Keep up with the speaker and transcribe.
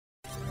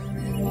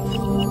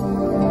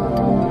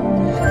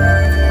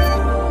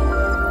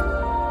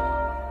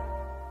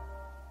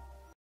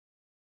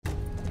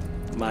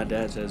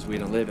dad says we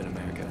don't live in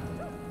America.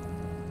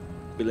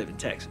 We live in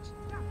Texas.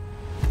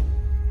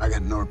 I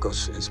got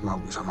Narcos and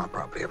smugglers on my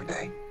property every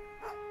day.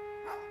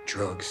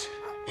 Drugs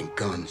and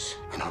guns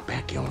in our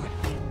backyard.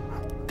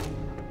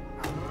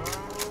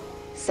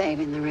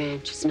 Saving the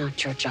ranch is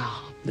not your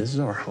job. This is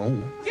our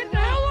home. Get the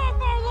hell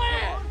off our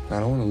land! I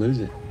don't want to lose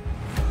it.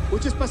 We're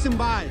just passing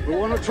by. We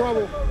want no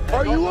trouble.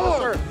 Are you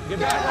on? Get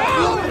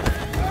back!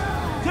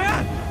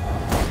 Dad!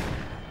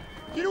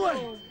 Get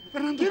away!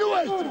 Get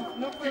away!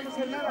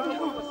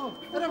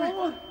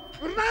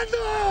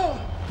 Fernando!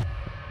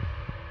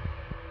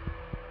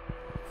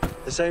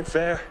 This ain't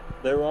fair.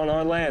 They were on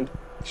our land.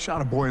 He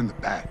shot a boy in the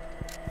back.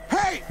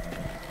 Hey!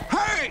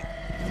 Hey!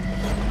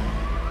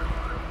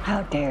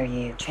 How dare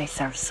you chase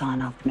our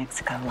son off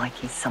Mexico like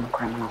he's some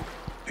criminal?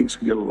 Things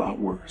could get a lot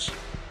worse.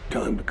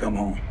 Tell him to come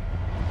home.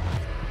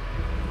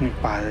 Mi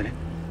padre.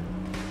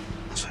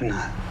 No soy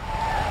nada.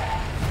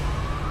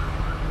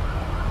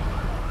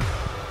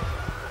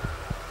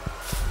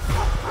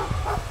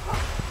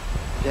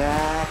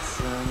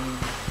 Jackson.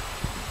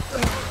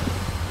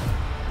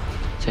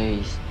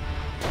 6,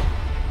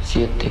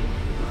 7.